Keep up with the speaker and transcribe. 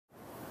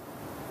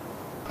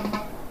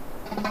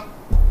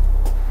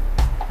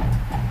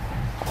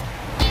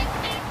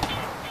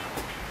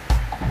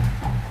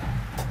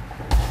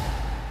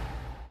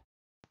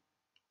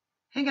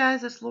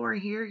guys, it's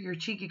Lori here, your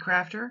cheeky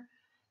crafter.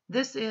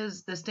 This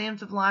is the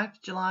Stamps of Life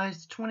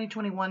July's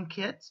 2021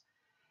 kit.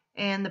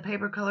 And the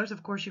paper colors,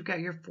 of course, you've got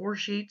your 4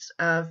 sheets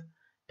of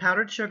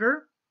powdered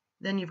sugar.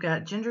 Then you've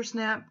got ginger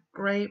snap,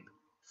 grape,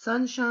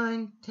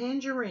 sunshine,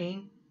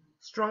 tangerine,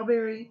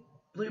 strawberry,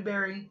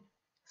 blueberry,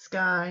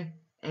 sky,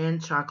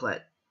 and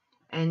chocolate.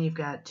 And you've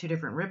got 2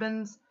 different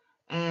ribbons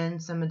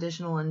and some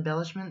additional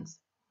embellishments.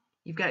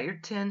 You've got your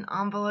 10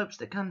 envelopes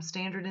that come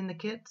standard in the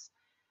kits.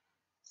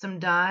 Some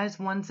dies.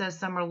 One says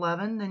Summer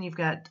Lovin', then you've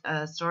got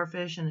a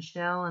starfish and a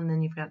shell, and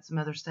then you've got some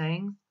other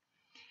sayings.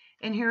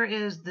 And here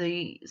is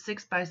the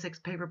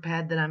 6x6 paper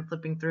pad that I'm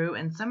flipping through,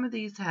 and some of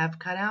these have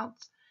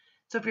cutouts.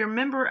 So if you're a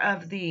member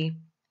of the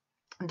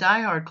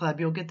Die Hard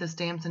Club, you'll get the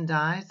stamps and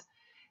dies,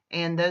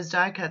 and those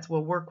die cuts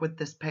will work with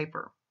this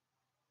paper.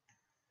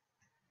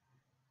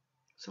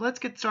 So let's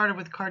get started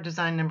with card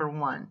design number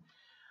 1.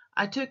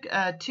 I took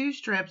 2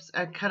 strips,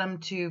 I cut them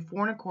to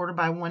 4 1/4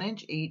 by 1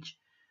 inch each,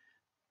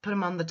 put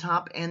them on the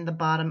top and the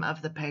bottom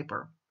of the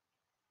paper.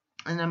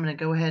 And I'm going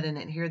to go ahead and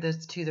adhere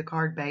this to the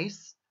card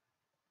base.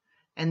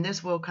 And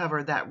this will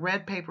cover that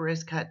red paper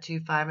is cut to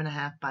 5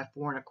 1/2 by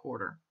 4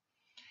 1/4.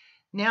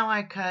 Now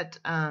I cut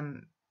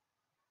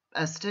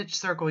a stitch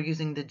circle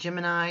using the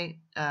Gemini,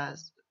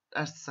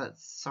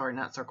 sorry,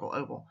 not circle,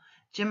 oval,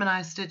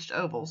 Gemini stitched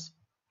ovals.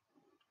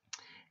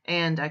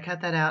 And I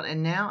cut that out,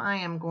 and now I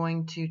am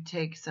going to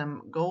take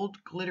some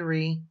gold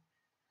glittery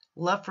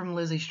Love from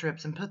Lizzie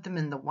strips and put them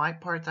in the white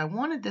parts. I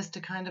wanted this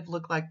to kind of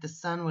look like the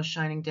sun was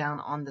shining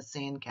down on the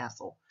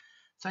sandcastle,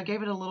 so I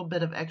gave it a little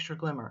bit of extra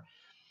glimmer.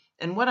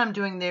 And what I'm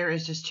doing there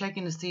is just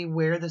checking to see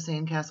where the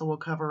sandcastle will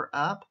cover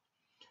up.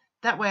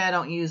 That way I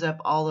don't use up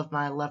all of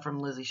my Love from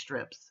Lizzie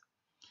strips.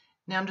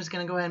 Now I'm just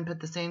going to go ahead and put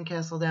the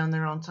sandcastle down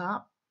there on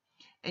top.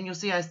 And you'll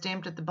see I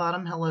stamped at the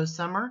bottom, Hello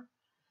Summer.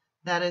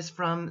 That is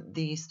from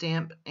the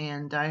Stamp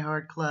and Die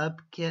Hard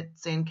Club kit,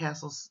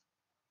 Sandcastles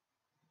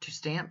to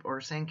Stamp, or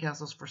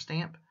Sandcastles for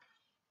Stamp.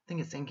 I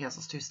think it's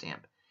Sandcastles to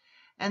Stamp.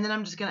 And then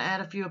I'm just going to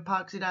add a few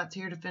epoxy dots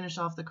here to finish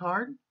off the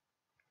card.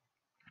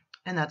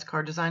 And that's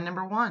card design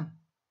number 1.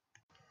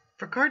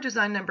 For card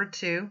design number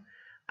 2,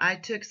 I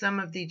took some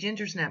of the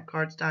Ginger Snap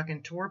cardstock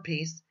and tore a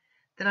piece.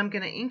 Then I'm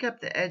going to ink up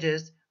the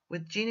edges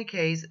with Gina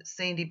K's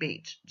Sandy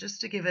Beach,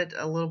 just to give it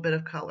a little bit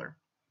of color.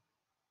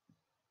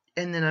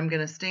 And then I'm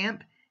going to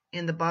stamp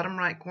in the bottom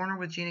right corner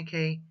with Gina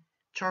K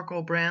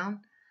Charcoal Brown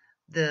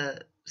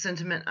the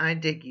sentiment, I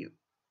dig you.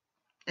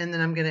 And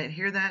then I'm going to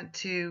adhere that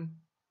to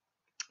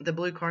the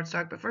blue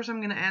cardstock. But first I'm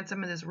going to add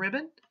some of this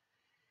ribbon.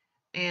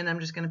 And I'm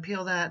just going to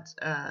peel that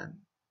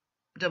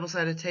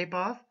double-sided tape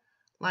off.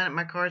 Line up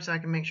my card so I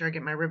can make sure I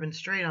get my ribbon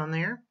straight on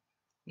there,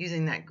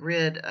 using that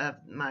grid of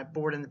my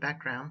board in the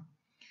background.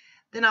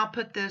 Then I'll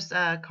put this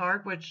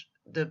card, which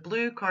the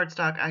blue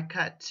cardstock I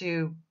cut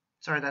to,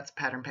 sorry, that's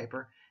pattern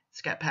paper.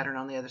 It's got pattern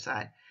on the other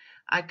side.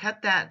 I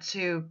cut that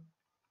to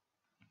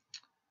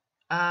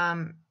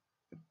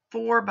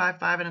 4 by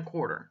 5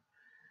 1/4.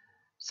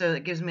 So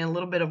it gives me a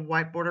little bit of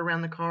white border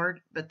around the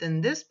card, but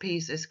then this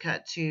piece is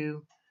cut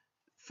to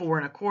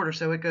 4 1/4,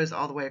 so it goes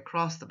all the way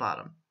across the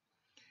bottom.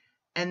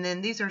 And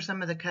then these are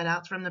some of the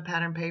cutouts from the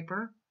pattern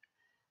paper,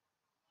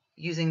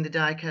 using the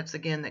die cuts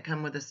again that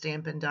come with the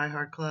Stamp and Die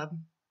Hard Club,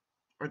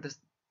 or the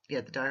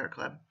Die Hard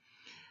Club.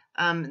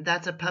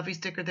 That's a puffy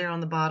sticker there on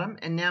the bottom,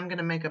 and now I'm going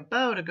to make a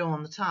bow to go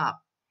on the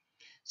top.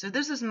 So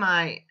this is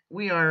my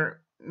We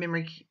Are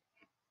Memory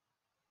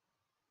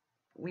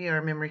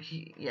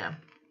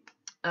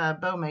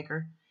bow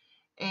maker,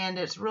 and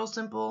it's real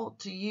simple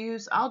to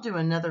use. I'll do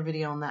another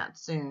video on that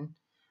soon,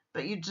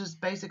 but you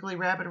just basically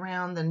wrap it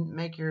around and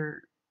make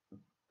your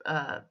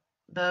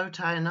bow,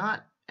 tie a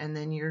knot, and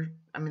then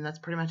that's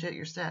pretty much it,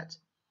 you're set.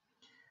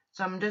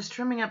 So I'm just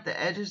trimming up the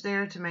edges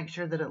there to make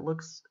sure that it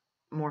looks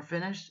more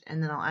finished,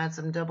 and then I'll add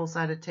some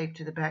double-sided tape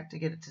to the back to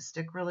get it to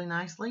stick really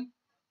nicely.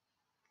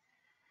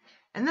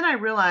 And then I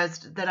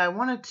realized that I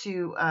wanted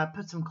to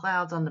put some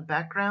clouds on the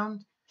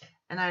background,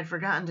 and I had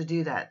forgotten to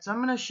do that. So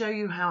I'm going to show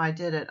you how I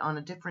did it on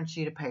a different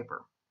sheet of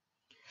paper.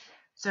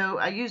 So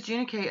I used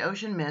Gina K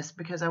Ocean Mist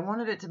because I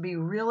wanted it to be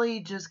really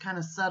just kind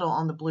of subtle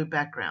on the blue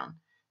background.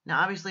 Now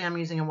obviously I'm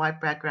using a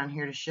white background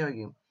here to show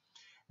you.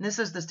 And this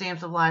is the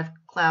Stamps of Life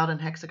Cloud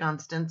and Hexagon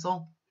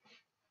stencil.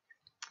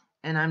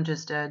 And I'm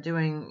just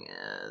doing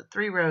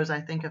 3 rows, I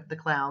think, of the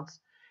clouds.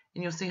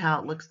 And you'll see how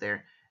it looks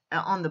there.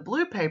 On the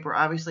blue paper,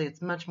 obviously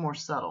it's much more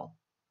subtle.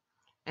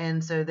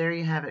 And so there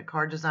you have it,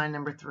 card design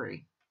number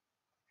 3.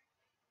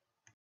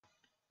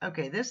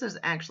 Okay, this is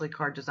actually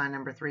card design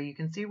number 3. You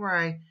can see where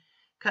I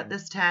cut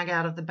this tag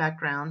out of the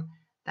background.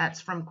 That's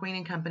from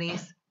Queen &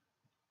 Company's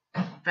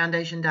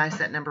Foundation Die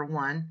Set number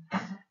 1.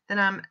 Then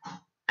I'm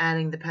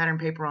adding the pattern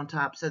paper on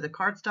top. So the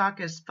cardstock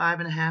is 5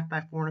 1/2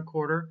 by 4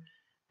 1/4.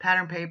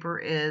 Pattern paper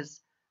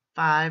is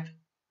 5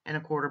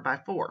 1/4 by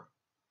 4.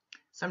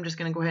 So I'm just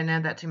going to go ahead and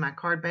add that to my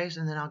card base,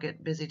 and then I'll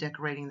get busy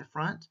decorating the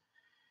front.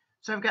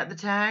 So I've got the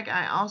tag.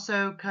 I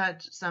also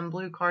cut some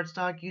blue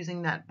cardstock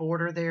using that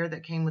border there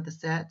that came with the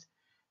set.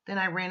 Then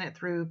I ran it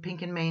through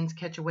Pink & Main's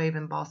Catch a Wave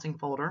embossing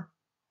folder.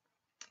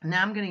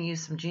 Now I'm going to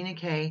use some Gina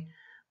K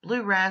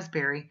blue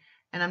raspberry,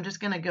 and I'm just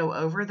going to go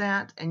over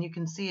that, and you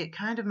can see it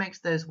kind of makes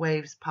those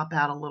waves pop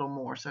out a little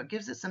more, so it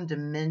gives it some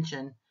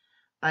dimension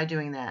by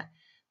doing that.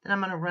 Then I'm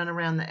going to run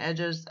around the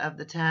edges of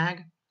the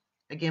tag,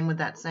 again with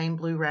that same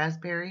blue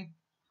raspberry.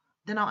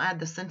 Then I'll add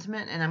the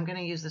sentiment, and I'm going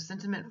to use the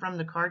sentiment from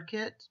the card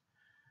kit,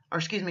 or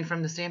excuse me,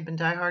 from the Stampin'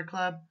 Die Hard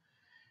Club,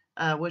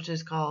 which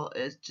is called,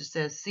 it just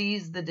says,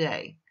 Seize the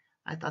Day.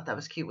 I thought that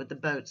was cute with the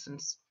boats,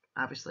 since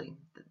obviously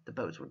the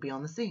boats would be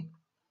on the sea.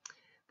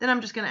 Then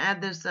I'm just going to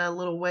add this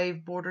little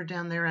wave border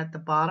down there at the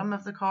bottom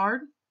of the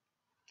card.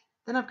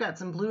 Then I've got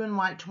some blue and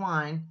white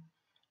twine,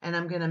 and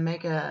I'm going to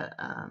make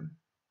a,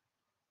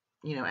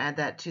 add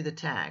that to the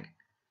tag.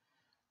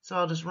 So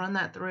I'll just run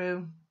that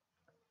through,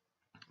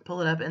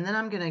 pull it up, and then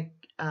I'm going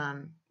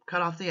to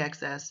cut off the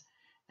excess,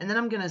 and then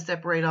I'm going to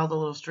separate all the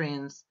little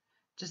strands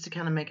just to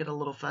kind of make it a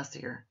little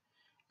fussier.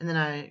 And then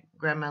I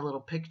grab my little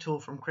pick tool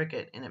from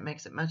Cricut, and it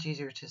makes it much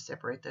easier to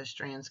separate those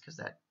strands because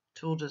that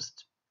tool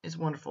just is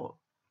wonderful.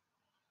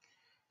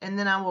 And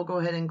then I will go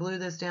ahead and glue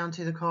this down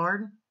to the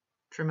card,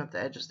 trim up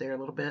the edges there a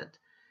little bit,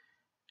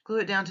 glue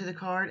it down to the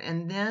card,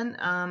 and then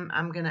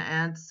I'm going to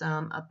add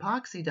some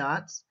epoxy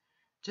dots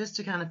just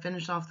to kind of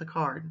finish off the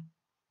card.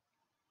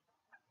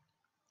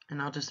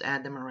 And I'll just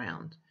add them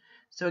around.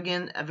 So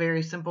again, a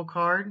very simple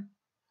card,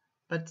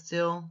 but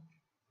still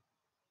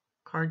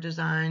card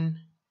design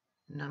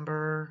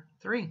number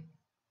 3.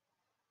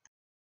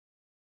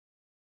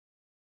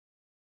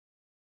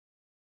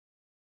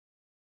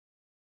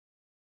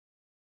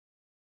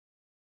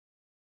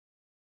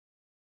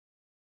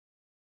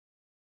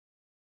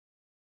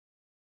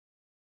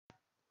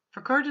 For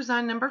card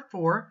design number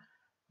 4,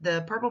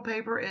 the purple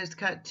paper is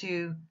cut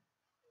to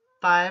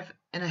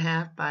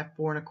 5.5 by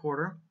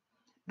 4.25,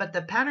 but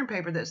the pattern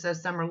paper that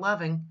says Summer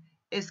Loving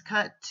is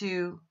cut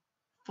to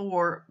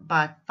 4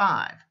 by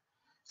 5.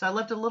 So I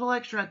left a little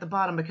extra at the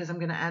bottom because I'm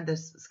going to add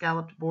this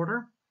scalloped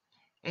border,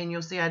 and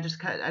you'll see I just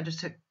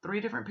took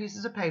 3 different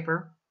pieces of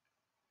paper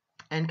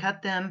and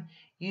cut them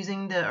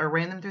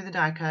ran them through the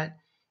die cut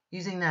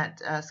using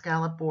that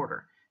scallop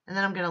border, and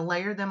then I'm going to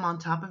layer them on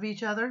top of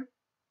each other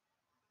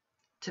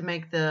to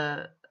make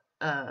a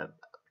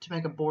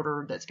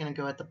border that's going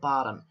to go at the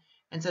bottom.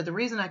 And so the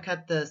reason I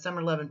cut the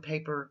Summer Lovin'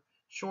 paper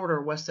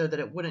shorter was so that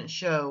it wouldn't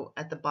show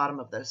at the bottom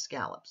of those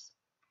scallops.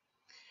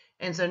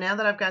 And so now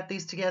that I've got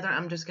these together,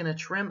 I'm just going to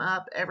trim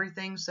up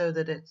everything so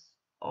that it's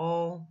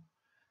all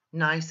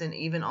nice and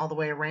even all the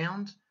way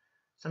around.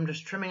 So I'm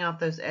just trimming off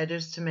those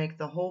edges to make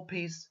the whole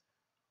piece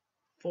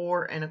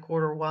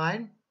 4.25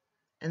 wide.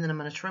 And then I'm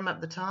going to trim up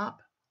the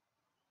top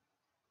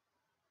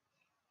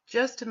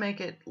just to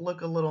make it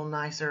look a little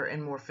nicer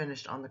and more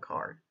finished on the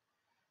card.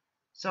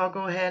 So I'll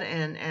go ahead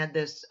and add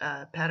this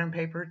pattern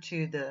paper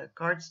to the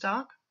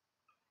cardstock.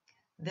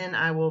 Then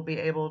I will be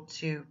able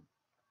to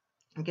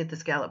get the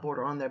scallop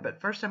border on there.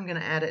 But first I'm going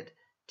to add it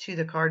to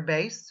the card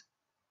base.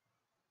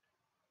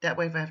 That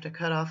way if I have to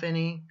cut off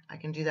any, I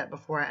can do that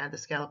before I add the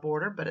scallop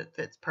border, but it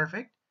fits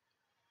perfect.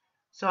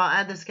 So I'll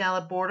add the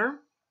scallop border.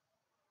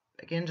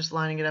 Again, just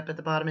lining it up at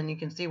the bottom, and you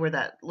can see where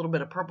that little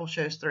bit of purple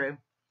shows through.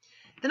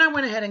 Then I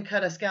went ahead and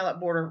cut a scallop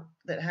border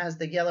that has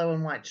the yellow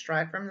and white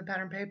stripe from the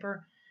pattern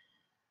paper,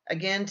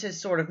 again to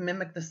sort of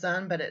mimic the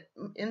sun, but it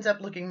ends up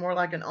looking more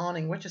like an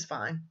awning, which is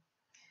fine.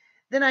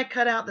 Then I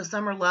cut out the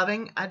Summer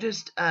Loving. I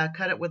just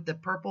cut it with the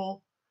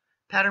purple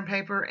pattern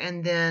paper,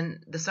 and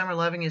then the Summer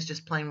Loving is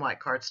just plain white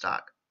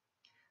cardstock.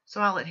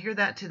 So I'll adhere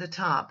that to the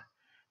top,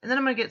 and then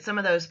I'm going to get some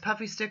of those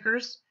puffy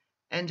stickers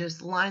and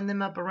just line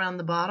them up around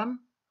the bottom.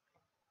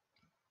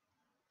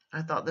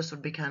 I thought this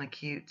would be kind of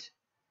cute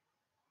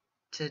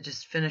to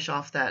just finish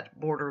off that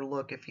border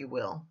look, if you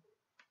will.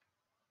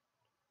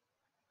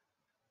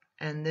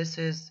 And this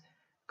is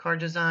card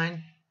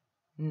design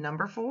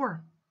number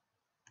 4.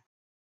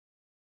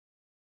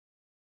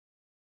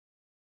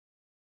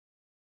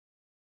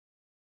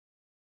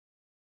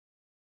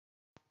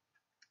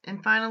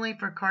 And finally,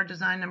 for card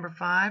design number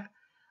 5,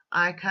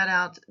 I cut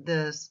out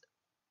this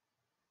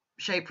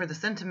shape for the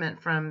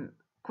sentiment from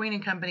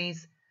Queen &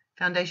 Company's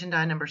foundation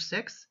die number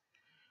 6.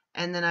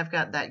 And then I've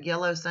got that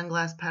yellow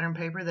sunglass pattern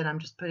paper that I'm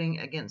just putting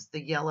against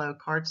the yellow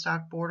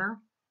cardstock border.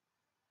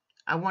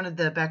 I wanted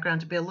the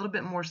background to be a little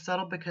bit more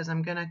subtle because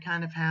I'm going to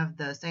kind of have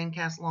the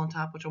sandcastle on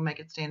top, which will make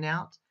it stand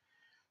out.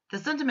 The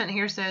sentiment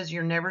here says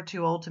you're never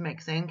too old to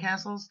make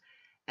sandcastles,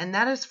 and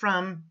that is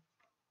from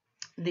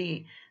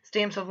the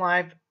Stamps of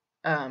Life.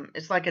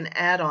 It's like an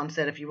add-on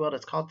set, if you will.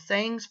 It's called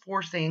Sayings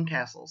for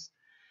Sandcastles.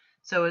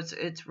 So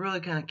it's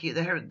really kind of cute.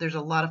 There's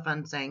a lot of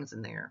fun sayings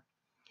in there.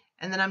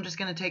 And then I'm just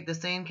going to take the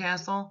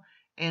sandcastle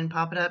and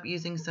pop it up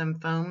using some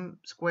foam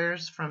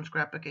squares from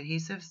Scrapbook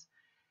Adhesives.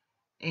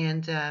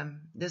 And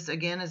this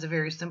again is a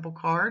very simple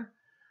card.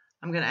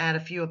 I'm going to add a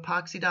few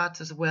epoxy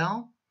dots as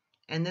well.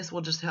 And this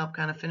will just help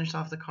kind of finish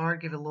off the card,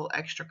 give it a little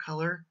extra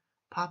color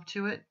pop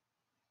to it.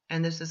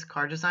 And this is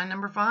card design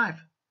number 5.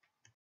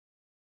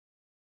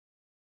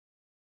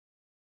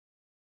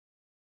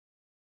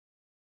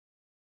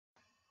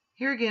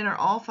 Here again are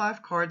all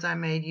 5 cards I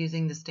made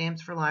using the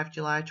Stamps for Life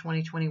July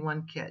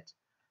 2021 kit.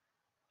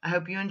 I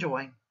hope you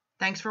enjoy.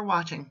 Thanks for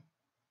watching.